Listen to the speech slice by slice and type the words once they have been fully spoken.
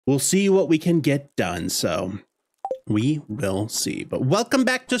we'll see what we can get done. So we will see. But welcome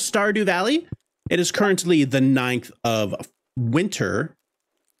back to Stardew Valley. It is currently the 9th of winter,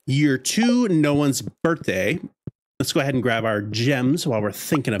 year 2, no one's birthday. Let's go ahead and grab our gems while we're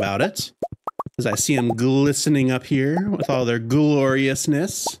thinking about it, as I see them glistening up here with all their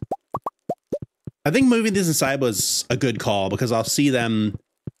gloriousness. I think moving these inside was a good call because I'll see them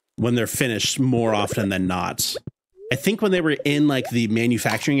when they're finished more often than not. I think when they were in like the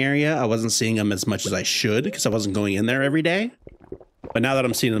manufacturing area, I wasn't seeing them as much as I should because I wasn't going in there every day. But now that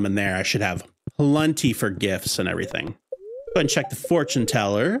I'm seeing them in there, I should have plenty for gifts and everything. Go ahead and check the fortune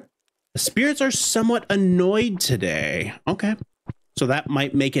teller. The spirits are somewhat annoyed today. Okay. So that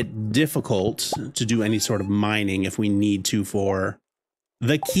might make it difficult to do any sort of mining if we need to for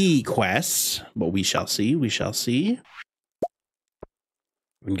the key quests. But we shall see. We shall see.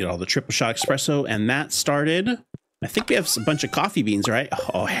 We can get all the triple shot espresso and that started. I think we have a bunch of coffee beans, right?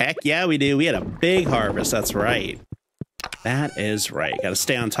 Oh, heck yeah, we do. We had a big harvest. That's right. That is right. Got to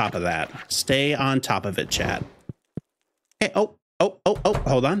stay on top of that. Stay on top of it, chat. Okay. Oh,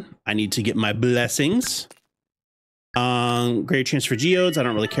 hold on. I need to get my blessings. Great chance for geodes. I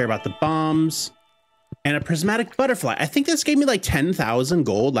don't really care about the bombs. And a prismatic butterfly. I think this gave me like 10,000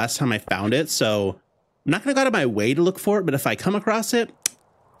 gold last time I found it. So I'm not going to go out of my way to look for it. But if I come across it,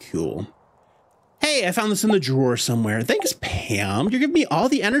 cool. Hey, I found this in the drawer somewhere. Thanks, Pam. You're giving me all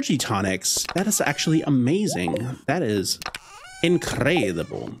the energy tonics. That is actually amazing. That is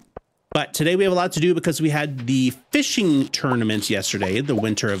incredible. But today we have a lot to do because we had the fishing tournament yesterday,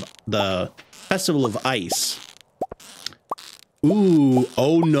 the Festival of Ice. Ooh,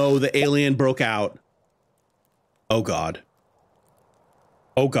 oh no, the alien broke out. Oh God.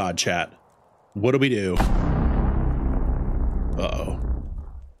 Oh God, chat. What do we do? Uh-oh.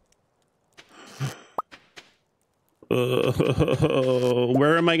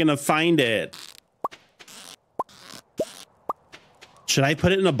 Where am I gonna find it? Should I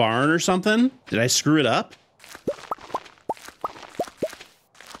put it in a barn or something? Did I screw it up?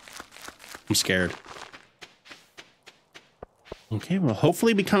 I'm scared. Okay, well,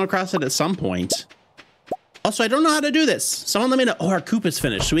 hopefully we come across it at some point. Also, I don't know how to do this. Someone let me know. Oh, our coop is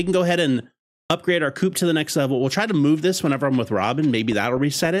finished, so we can go ahead and upgrade our coop to the next level. We'll try to move this whenever I'm with Robin. Maybe that'll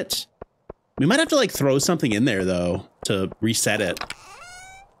reset it. We might have to like throw something in there though to reset it.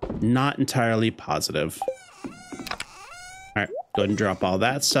 Not entirely positive. All right, go ahead and drop all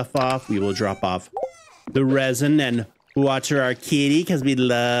that stuff off. We will drop off the resin and water our kitty because we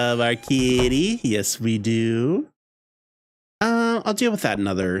love our kitty. Yes, we do. I'll deal with that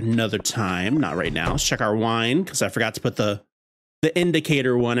another time. Not right now. Let's check our wine because I forgot to put the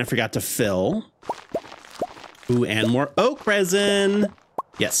indicator one. I forgot to fill. Ooh, and more oak resin.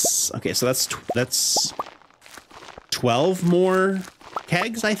 Yes. Okay, so that's 12 more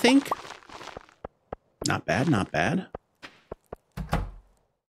kegs, I think. Not bad, not bad.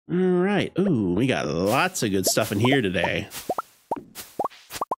 All right. Ooh, we got lots of good stuff in here today.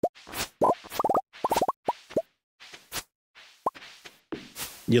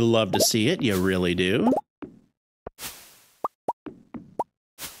 You love to see it. You really do.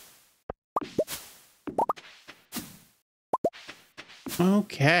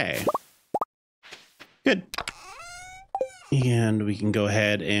 Okay. Good. And we can go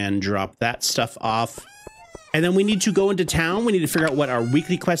ahead and drop that stuff off. And then we need to go into town. We need to figure out what our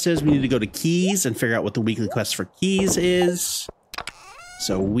weekly quest is. We need to go to Keys and figure out what the weekly quest for Keys is.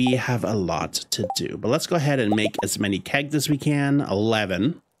 So we have a lot to do. But let's go ahead and make as many kegs as we can.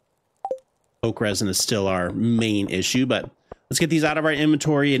 11. Oak resin is still our main issue, but let's get these out of our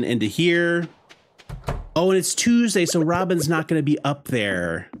inventory and into here. Oh, and it's Tuesday, so Robin's not going to be up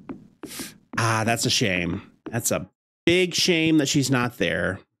there. Ah, that's a shame. That's a big shame that she's not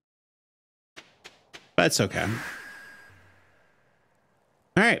there. But it's okay.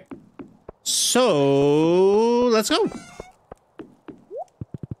 All right. So let's go.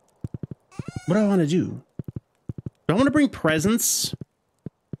 What do I want to do? Do I want to bring presents?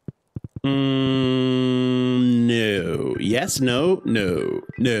 No. Yes, no, no,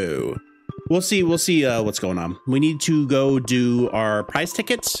 no. We'll see what's going on. We need to go do our prize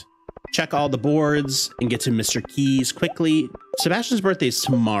tickets, check all the boards, and get to Mr. Keys quickly. Sebastian's birthday is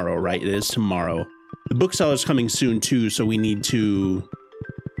tomorrow, right? It is tomorrow. The bookseller's coming soon too, so we need to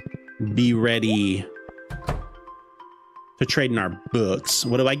be ready to trade in our books.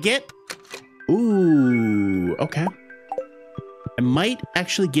 What do I get? Ooh, okay. I might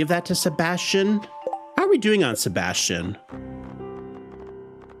actually give that to Sebastian. How are we doing on Sebastian?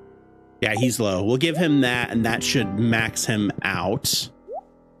 Yeah, he's low. We'll give him that, and that should max him out.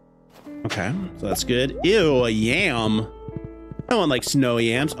 Okay, so that's good. Ew, a yam. No one likes snow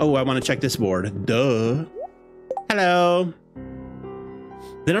yams. Oh, I want to check this board. Duh. Hello.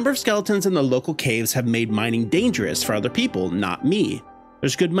 The number of skeletons in the local caves have made mining dangerous for other people, not me.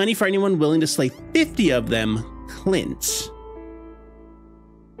 There's good money for anyone willing to slay 50 of them, Clint.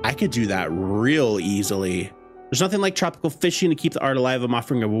 I could do that real easily. There's nothing like tropical fishing to keep the art alive. I'm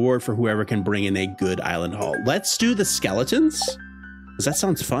offering a reward for whoever can bring in a good island haul. Let's do the skeletons, because that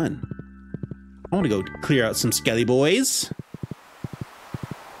sounds fun. I want to go clear out some skelly boys.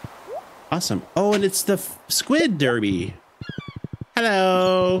 Awesome. Oh, and it's the squid derby.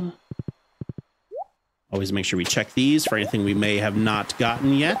 Hello. Always make sure we check these for anything we may have not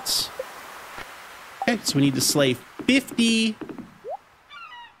gotten yet. Okay, so we need to slay 50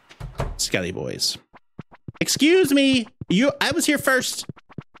 skelly boys. Excuse me. I was here first.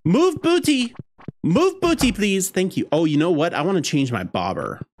 Move booty. Move booty, please. Thank you. Oh, you know what? I want to change my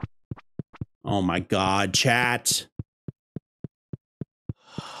bobber. Oh my God, chat.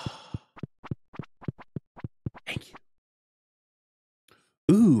 Thank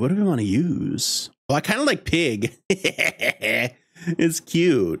you. Ooh, what do we want to use? Oh, I kind of like pig. It's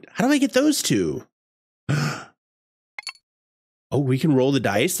cute. How do I get those two? Oh, we can roll the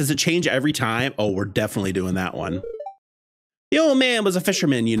dice. Does it change every time? Oh, we're definitely doing that one. The old man was a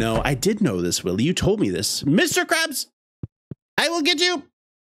fisherman, you know. I did know this, Willie. You told me this. Mr. Krabs, I will get you.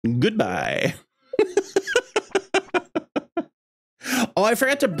 Goodbye. Oh, I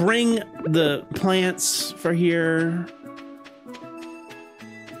forgot to bring the plants for here.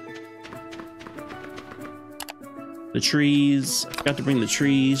 The trees. I forgot to bring the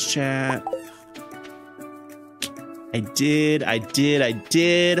trees, chat. I did.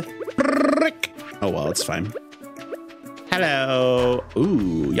 Oh, well, it's fine. Hello.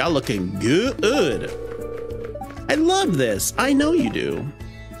 Ooh, y'all looking good. I love this. I know you do.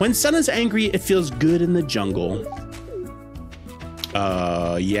 When sun is angry, it feels good in the jungle.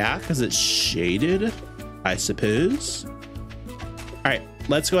 Yeah, because it's shaded, I suppose. All right,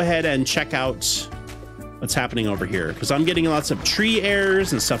 let's go ahead and check out what's happening over here, because I'm getting lots of tree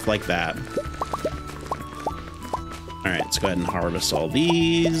errors and stuff like that. All right, let's go ahead and harvest all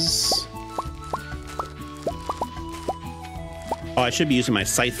these. Oh, I should be using my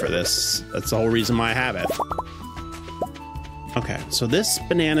scythe for this. That's the whole reason why I have it. Okay, so this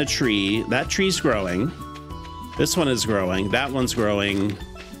banana tree, that tree's growing. This one is growing. That one's growing.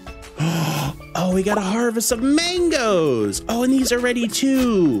 Oh, we got a harvest of mangoes. Oh, and these are ready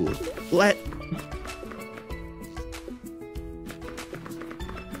too.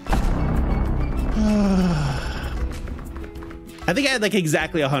 I think I had like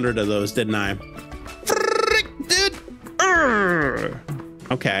exactly 100 of those, didn't I? Frick, dude.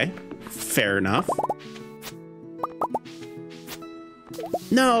 Okay, fair enough.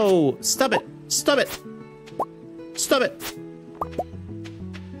 No, stop it. Stop it. Stop it.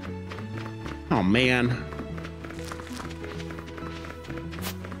 Oh, man.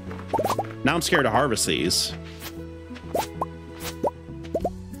 Now I'm scared to harvest these.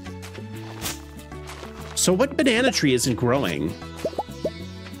 So what banana tree isn't growing?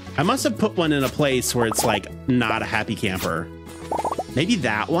 I must have put one in a place where it's like not a happy camper. Maybe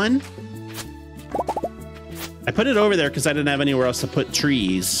that one? I put it over there because I didn't have anywhere else to put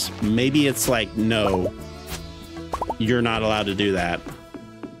trees. Maybe it's like, no, you're not allowed to do that.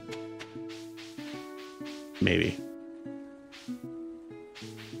 Maybe.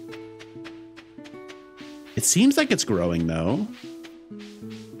 It seems like it's growing though.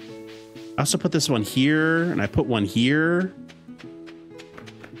 I also put this one here and I put one here.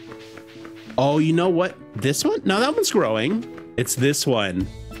 Oh, you know what? This one? No, that one's growing. It's this one.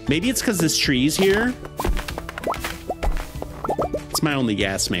 Maybe it's because this tree's here. It's my only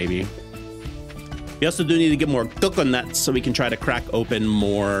guess, maybe. We also do need to get more coconuts so we can try to crack open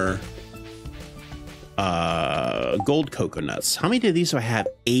more gold coconuts. How many of these do I have?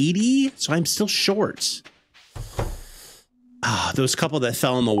 80? So I'm still short. Ah, those couple that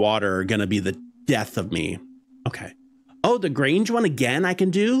fell in the water are gonna be the death of me. Okay. Oh, the Grange one again I can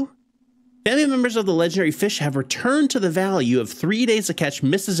do? Family members of the legendary fish have returned to the valley. You have 3 days to catch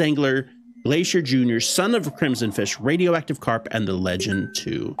Mrs. Angler, Glacier Jr., Son of Crimson Fish, Radioactive Carp, and the Legend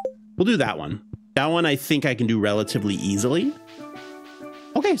 2. We'll do that one. That one I think I can do relatively easily.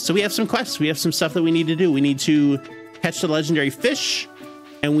 Okay, so we have some quests. We have some stuff that we need to do. We need to catch the legendary fish,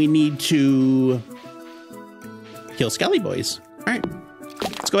 and we need to kill Skelly Boys. All right,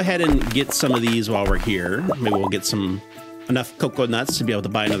 let's go ahead and get some of these while we're here. Maybe we'll get enough coconuts to be able to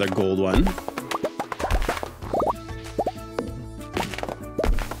buy another gold one.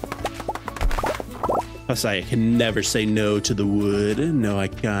 Plus, I can never say no to the wood. No, I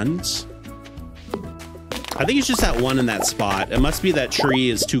can't. I think it's just that one in that spot. It must be that tree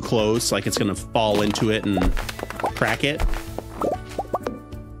is too close, like it's gonna fall into it and crack it.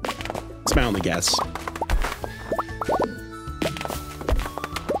 It's my only guess.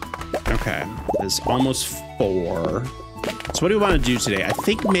 Okay, it's almost 4. So what do we want to do today? I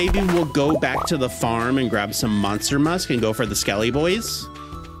think maybe we'll go back to the farm and grab some monster musk and go for the skelly boys.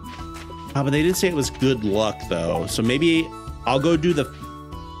 But they did say it was good luck though. So maybe I'll go do the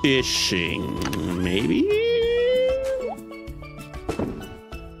fishing, maybe?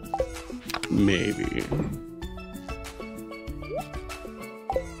 Maybe.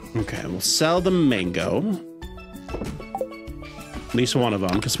 Okay, we'll sell the mango. At least one of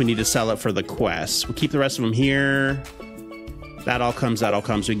them, because we need to sell it for the quest. We'll keep the rest of them here. That all comes, that all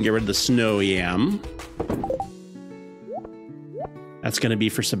comes. We can get rid of the snow yam. That's going to be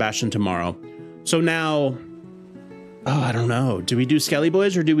for Sebastian tomorrow. So now, oh, I don't know. Do we do Skelly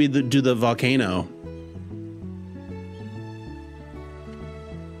Boys or do we do the volcano?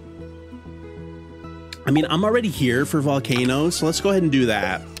 I mean, I'm already here for volcano, so let's go ahead and do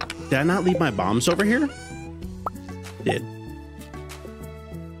that. Did I not leave my bombs over here? Did.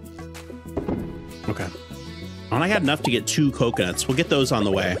 Okay. And I had enough to get 2 coconuts. We'll get those on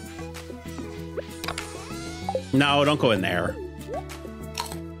the way. No, don't go in there.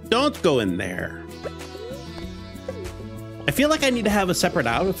 Don't go in there. I feel like I need to have a separate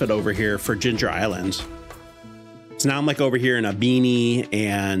outfit over here for Ginger Island. So now I'm like over here in a beanie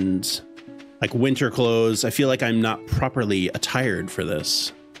and like winter clothes. I feel like I'm not properly attired for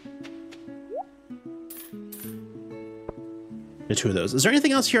this. The 2 of those. Is there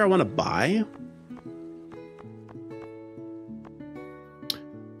anything else here I want to buy?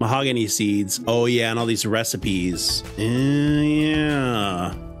 Mahogany seeds. Oh yeah, and all these recipes.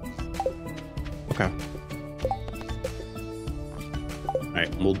 Yeah. Okay. All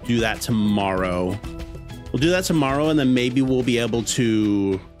right, we'll do that tomorrow. We'll do that tomorrow, and then maybe we'll be able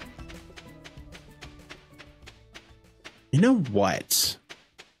to... You know what?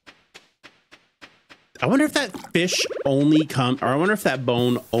 I wonder if that fish only comes, or I wonder if that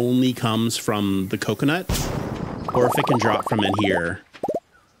bone only comes from the coconut, or if it can drop from in here.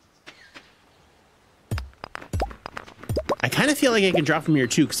 I kind of feel like I can drop from here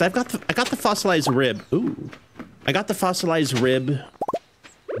too, because I got the fossilized rib. Ooh, I got the fossilized rib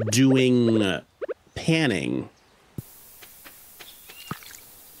doing panning.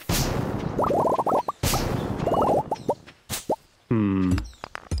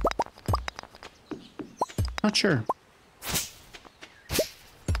 Not sure.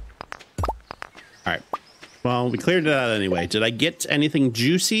 All right. Well, we cleared it out anyway. Did I get anything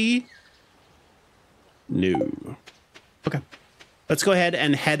juicy? No. Okay. Let's go ahead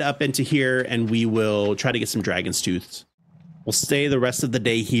and head up into here, and we will try to get some dragon's tooth. We'll stay the rest of the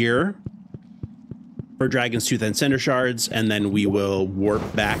day here for dragon's tooth and cinder shards, and then we will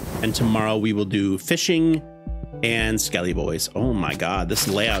warp back. And tomorrow we will do fishing and skelly boys. Oh my god, this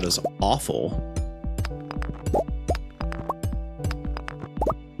layout is awful.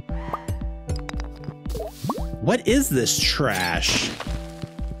 What is this trash?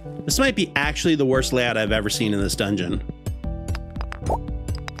 This might be actually the worst layout I've ever seen in this dungeon.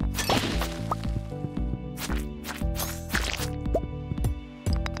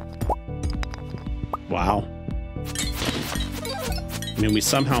 Wow. I mean, we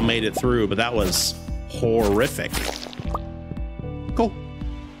somehow made it through, but that was horrific. Cool.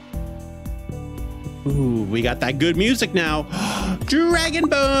 Ooh, we got that good music now. Dragon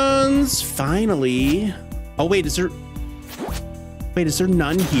bones, finally. Oh, wait, is there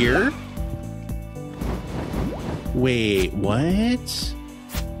none here? Wait, what?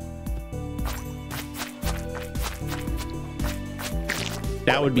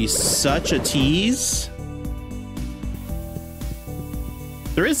 That would be such a tease.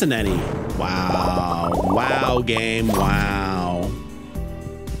 There isn't any. Wow. Wow, game. Wow.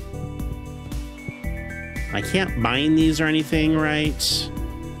 I can't mine these or anything, right?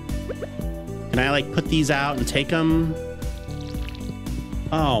 Can I like put these out and take them?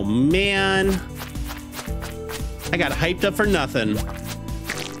 Oh man. I got hyped up for nothing.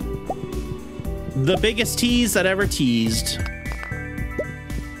 The biggest tease that ever teased.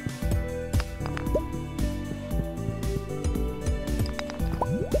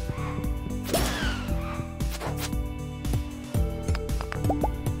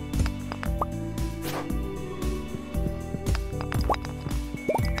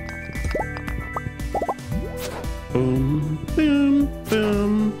 Boom, boom,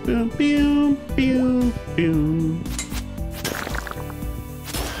 boom, boom, boom, boom, boom.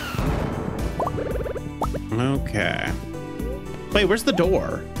 Okay. Wait, where's the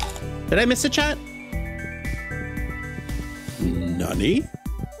door? Did I miss a chat? bunny.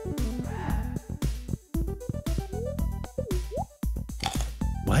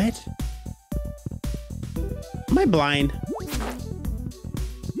 What? Am I blind?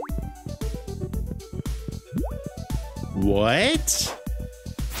 What?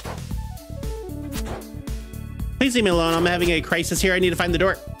 Please leave me alone. I'm having a crisis here. I need to find the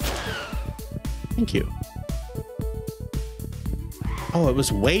door. Thank you. Oh, it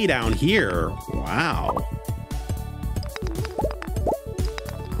was way down here. Wow.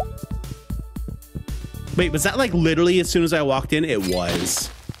 Wait, was that like literally as soon as I walked in? It was.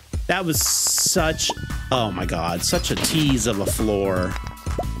 That was such, oh my God, such a tease of a floor.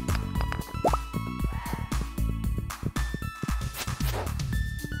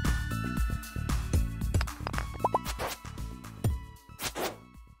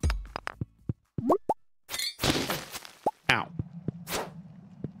 Ow.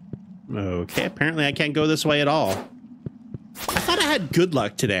 Okay, apparently I can't go this way at all. I thought I had good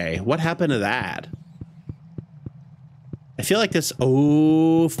luck today. What happened to that? I feel like this,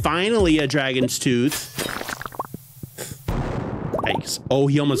 oh, finally a dragon's tooth. Yikes. Oh,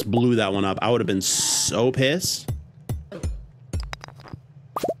 he almost blew that one up. I would have been so pissed.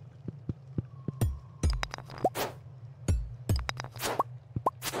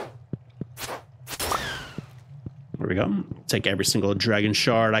 There we go. Take every single dragon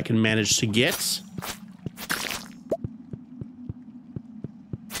shard I can manage to get.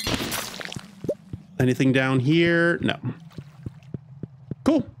 Anything down here? No.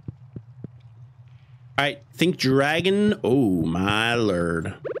 Cool. All right, think dragon. Oh, my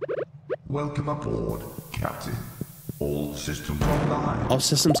lord. Welcome aboard, Captain. All systems online. All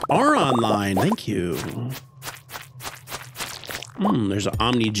systems are online. Thank you. There's an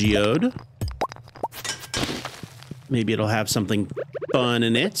Omni Geode. Maybe it'll have something fun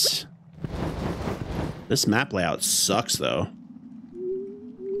in it. This map layout sucks, though.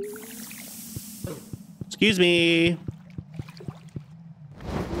 Excuse me.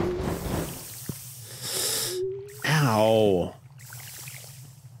 Ow.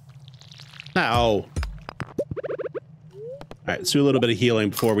 Ow. All right, let's do a little bit of healing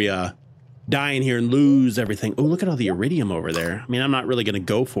before we die in here and lose everything. Oh, look at all the iridium over there. I mean, I'm not really going to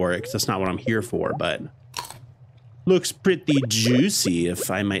go for it because that's not what I'm here for, but looks pretty juicy,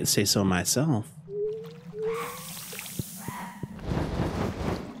 if I might say so myself.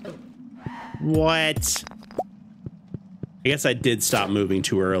 What? I guess I did stop moving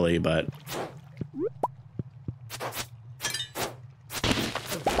too early, but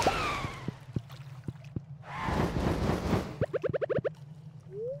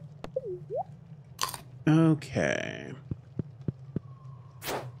okay.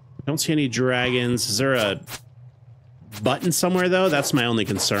 Don't see any dragons. Is there a button somewhere though? That's my only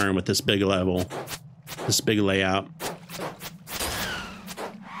concern with this big level, this big layout.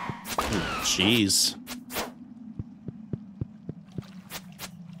 Jeez.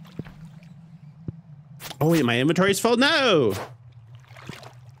 Oh wait, my inventory's full. No.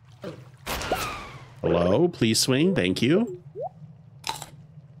 Hello, please swing. Thank you. All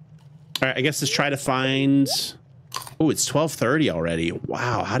right, I guess let's try to find. Oh, it's 12:30 already.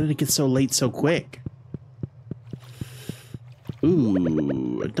 Wow, how did it get so late so quick?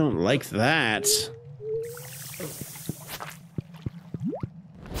 Ooh, I don't like that.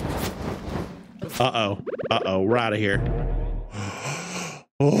 Uh-oh. Uh-oh, we're out of here.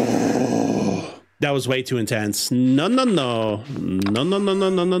 Oh, that was way too intense. No, no, no. No, no, no, no,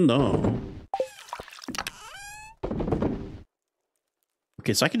 no, no, no.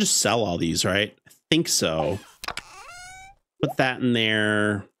 Okay, so I can just sell all these, right? I think so. Put that in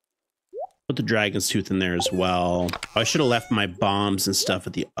there. Put the dragon's tooth in there as well. I should have left my bombs and stuff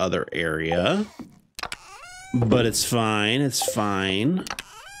at the other area. But it's fine. It's fine.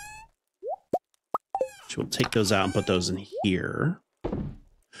 So we'll take those out and put those in here.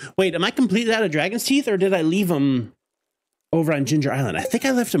 Wait, am I completely out of dragon's teeth or did I leave them over on Ginger Island? I think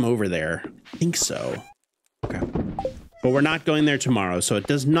I left them over there. I think so. Okay. But we're not going there tomorrow, so it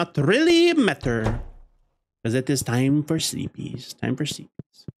does not really matter. Because it is time for sleepies. Time for sleepies.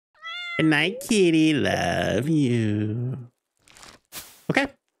 Good night, kitty. Love you. Okay.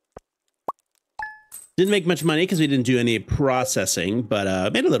 Didn't make much money because we didn't do any processing,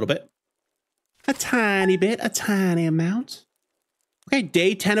 but made a little bit. A tiny bit, a tiny amount. Okay,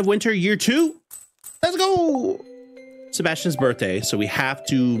 day 10 of winter, year 2. Let's go. Sebastian's birthday, so we have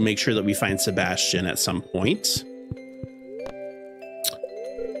to make sure that we find Sebastian at some point.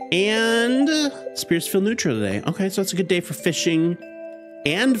 And spirits feel neutral today. Okay, so it's a good day for fishing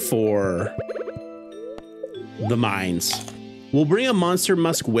and for the mines. We'll bring a monster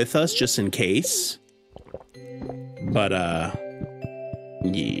musk with us just in case. But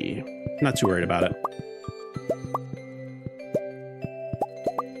Yeah, not too worried about it.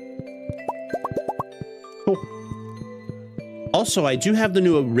 Cool. Also, I do have the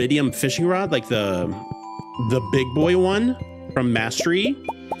new iridium fishing rod, like the big boy one from Mastery.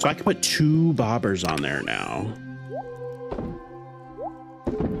 So I can put 2 bobbers on there now,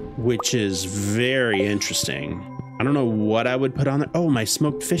 which is very interesting. I don't know what I would put on there. Oh, my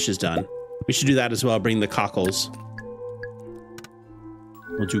smoked fish is done. We should do that as well. Bring the cockles.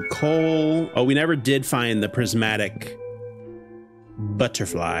 We'll do coal. Oh, we never did find the prismatic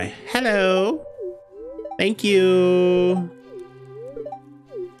butterfly. Hello. Thank you.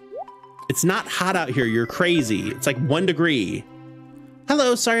 It's not hot out here. You're crazy. It's like 1 degree.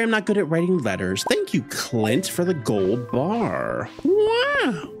 Hello. Sorry, I'm not good at writing letters. Thank you, Clint, for the gold bar.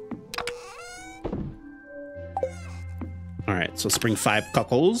 Wow. All right, so let's bring 5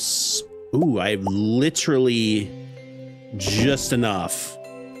 cockles. Ooh, I have literally just enough.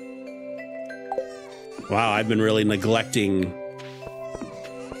 Wow, I've been really neglecting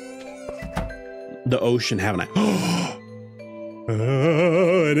the ocean, haven't I? Oh,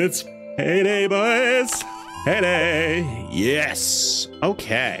 and it's payday, boys. Payday. Yes.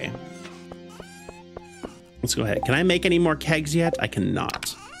 Okay. Let's go ahead. Can I make any more kegs yet? I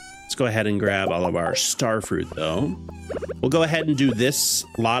cannot. Let's go ahead and grab all of our Starfruit, though. We'll go ahead and do this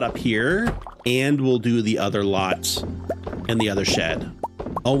lot up here, and we'll do the other lot in the other shed.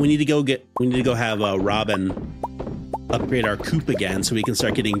 Oh, we need to go have Robin upgrade our coop again so we can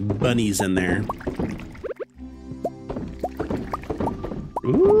start getting bunnies in there.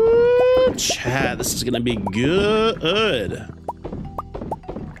 Ooh, chat, this is gonna be good.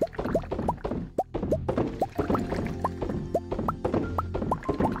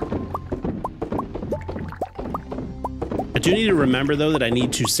 I do need to remember, though, that I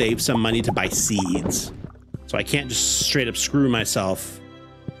need to save some money to buy seeds. So I can't just straight up screw myself.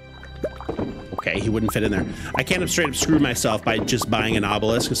 Okay, he wouldn't fit in there. I can't straight up screw myself by just buying an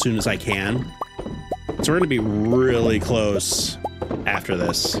obelisk as soon as I can. So we're going to be really close after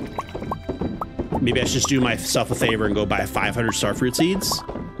this. Maybe I should just do myself a favor and go buy 500 Starfruit seeds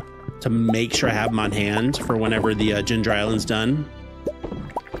to make sure I have them on hand for whenever the Ginger Island's done.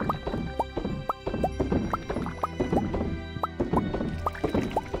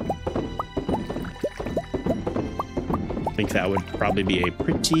 I think that would probably be a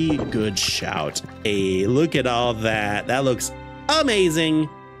pretty good shout. Hey, look at all that. That looks amazing.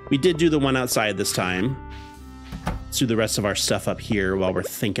 We did do the one outside this time. Let's do the rest of our stuff up here while we're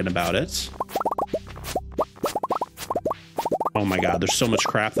thinking about it. Oh my God, there's so much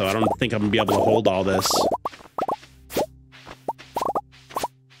crap though. I don't think I'm gonna be able to hold all this.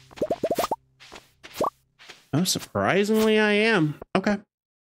 Oh, surprisingly I am. Okay. Let's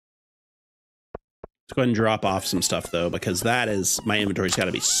go ahead and drop off some stuff though, because that is, my inventory's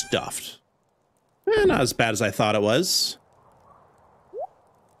gotta be stuffed. Not as bad as I thought it was.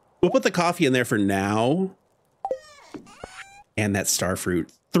 We'll put the coffee in there for now. And that Starfruit.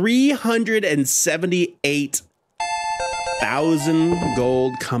 378,000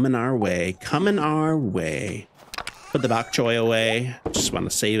 gold coming our way. Coming our way. Put the bok choy away. Just want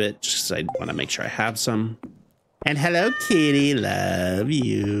to save it. Just I want to make sure I have some. And hello, kitty. Love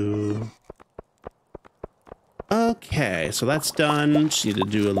you. Okay, so that's done. Just need to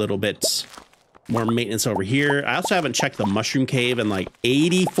do a little bit more maintenance over here. I also haven't checked the mushroom cave in like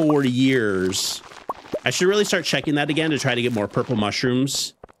 84 years. I should really start checking that again to try to get more purple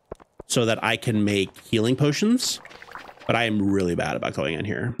mushrooms so that I can make healing potions. But I am really bad about going in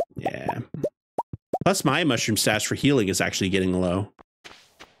here. Yeah. Plus my mushroom stash for healing is actually getting low.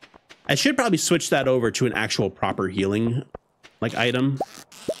 I should probably switch that over to an actual proper healing like item.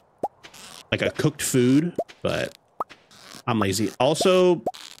 Like a cooked food, but I'm lazy. Also,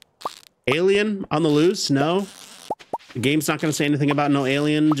 alien on the loose? No. The game's not going to say anything about no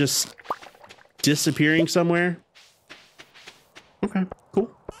alien just disappearing somewhere. Okay, cool.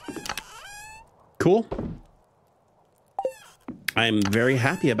 Cool. I'm very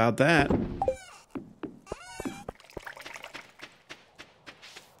happy about that.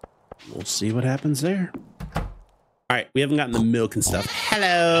 We'll see what happens there. All right, we haven't gotten the milk and stuff.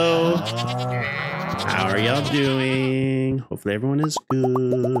 Hello. How are y'all doing? Hopefully everyone is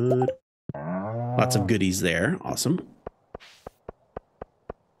good. Lots of goodies there. Awesome.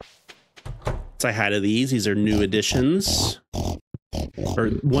 Say hi to these. These are new additions. Or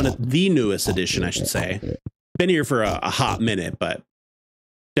one of the newest edition, I should say. Been here for a hot minute, but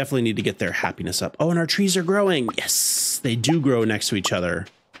definitely need to get their happiness up. Oh, and our trees are growing. Yes, they do grow next to each other.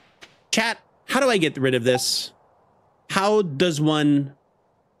 Chat, how do I get rid of this? How does one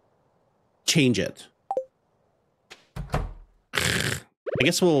change it? I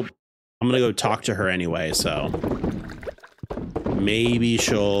guess I'm gonna go talk to her anyway, so maybe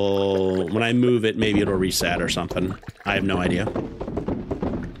when I move it, maybe it'll reset or something. I have no idea.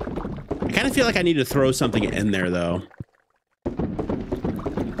 I kind of feel like I need to throw something in there, though.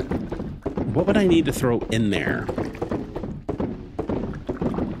 What would I need to throw in there?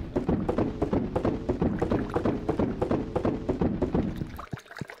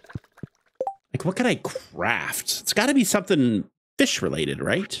 Like, what could I craft? It's got to be something fish related,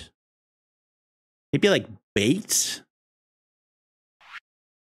 right? Maybe like bait?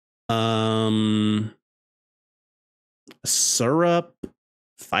 Syrup,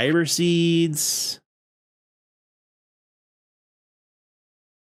 fiber seeds.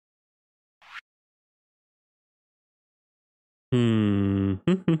 I don't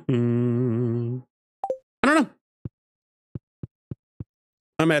know.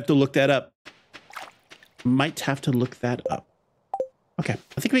 I'm gonna have to look that up. Might have to look that up. Okay,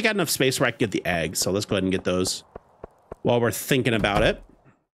 I think we got enough space where I can get the eggs, so let's go ahead and get those while we're thinking about it.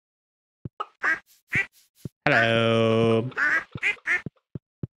 Hello.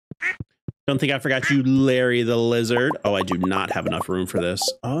 Don't think I forgot you, Larry the lizard. Oh, I do not have enough room for this.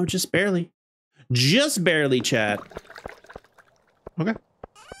 Oh, just barely. Just barely, chat. Okay. Go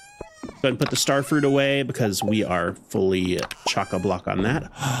ahead and put the starfruit away because we are fully chock-a-block on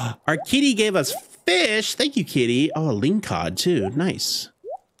that. Our kitty gave us fish. Thank you, kitty. Oh, a lean cod too. Nice.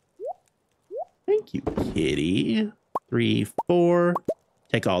 Thank you, kitty. 3, 4.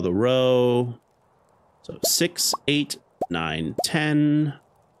 Take all the row. So 6, 8, 9, 10.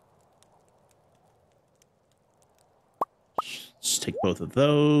 Just take both of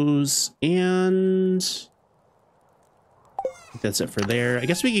those, and I think that's it for there. I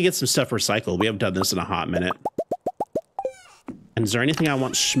guess we could get some stuff recycled. We haven't done this in a hot minute. And is there anything I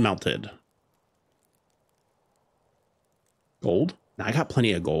want smelted? Gold? No, I got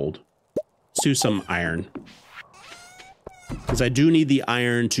plenty of gold. Let's do some iron. Because I do need the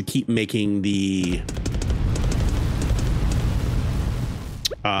iron to keep making the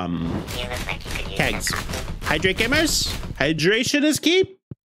kegs. Hydrate gamers. Hydration is key.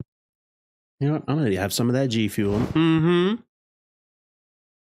 You know what? I'm gonna have some of that G fuel. Mm-hmm.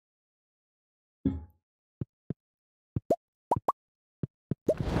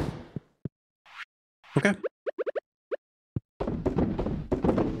 Okay.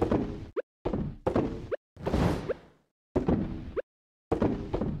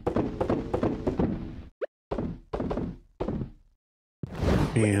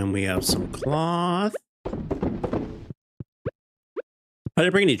 And we have some cloth. I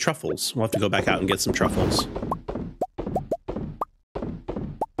didn't bring any truffles. We'll have to go back out and get some truffles.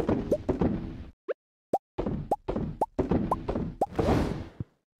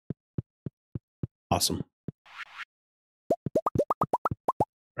 Awesome.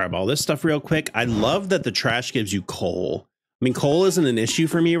 Grab all this stuff real quick. I love that the trash gives you coal. I mean, coal isn't an issue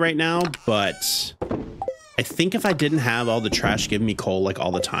for me right now, but I think if I didn't have all the trash giving me coal like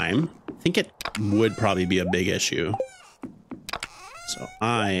all the time, I think it would probably be a big issue. So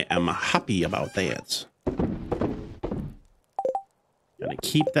I am happy about that. Gonna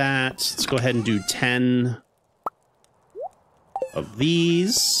keep that. Let's go ahead and do 10 of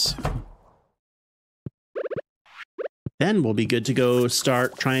these. Then we'll be good to go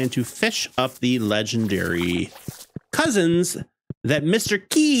start trying to fish up the legendary cousins that Mr.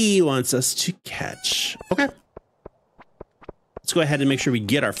 Key wants us to catch. Okay. Let's go ahead and make sure we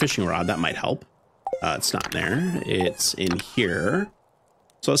get our fishing rod. That might help. It's not there. It's in here.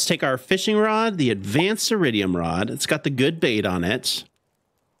 So let's take our fishing rod, the advanced iridium rod. It's got the good bait on it.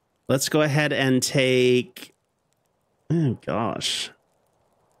 Let's go ahead and take... Oh, gosh.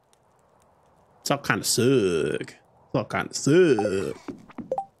 It's all kind of suck. It's all kind of suck.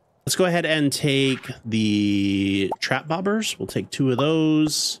 Let's go ahead and take the trap bobbers. We'll take 2 of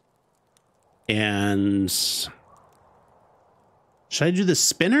those. And... should I do the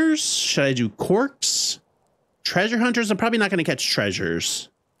spinners? Should I do corks? Treasure hunters? I'm probably not going to catch treasures.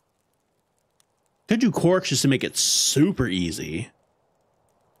 Could do corks just to make it super easy.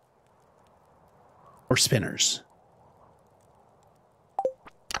 Or spinners.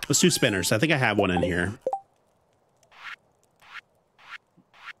 Let's do spinners. I think I have one in here.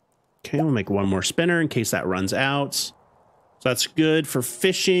 Okay, we'll make one more spinner in case that runs out. So that's good for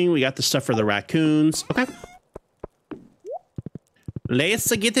fishing. We got the stuff for the raccoons. Okay.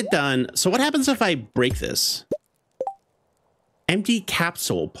 Let's get it done. So what happens if I break this? Empty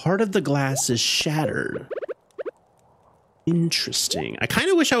capsule. Part of the glass is shattered. Interesting. I kind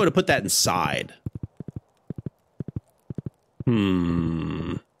of wish I would have put that inside.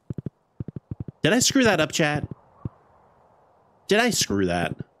 Did I screw that up, chat? Did I screw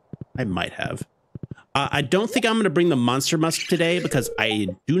that? I might have. I don't think I'm going to bring the monster musk today because I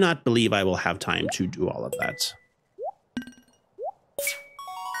do not believe I will have time to do all of that.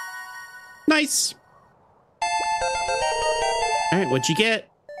 Nice. All right, what'd you get?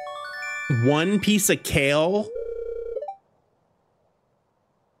 One piece of kale?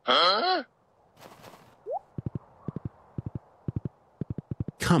 Huh?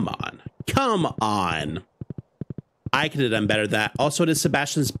 Come on. Come on. I could have done better than that. Also, it is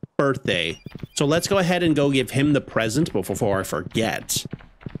Sebastian's birthday. So let's go ahead and go give him the present before I forget.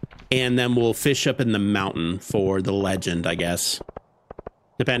 And then we'll fish up in the mountain for the legend, I guess.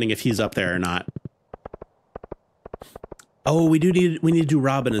 Depending if he's up there or not. Oh, we need to do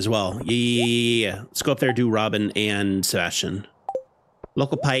Robin as well. Yeah. Let's go up there, do Robin and Sebastian.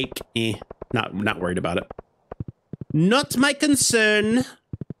 Local pike, not worried about it. Not my concern.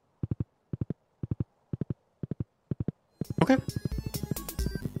 Okay.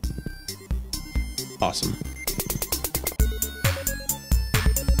 Awesome.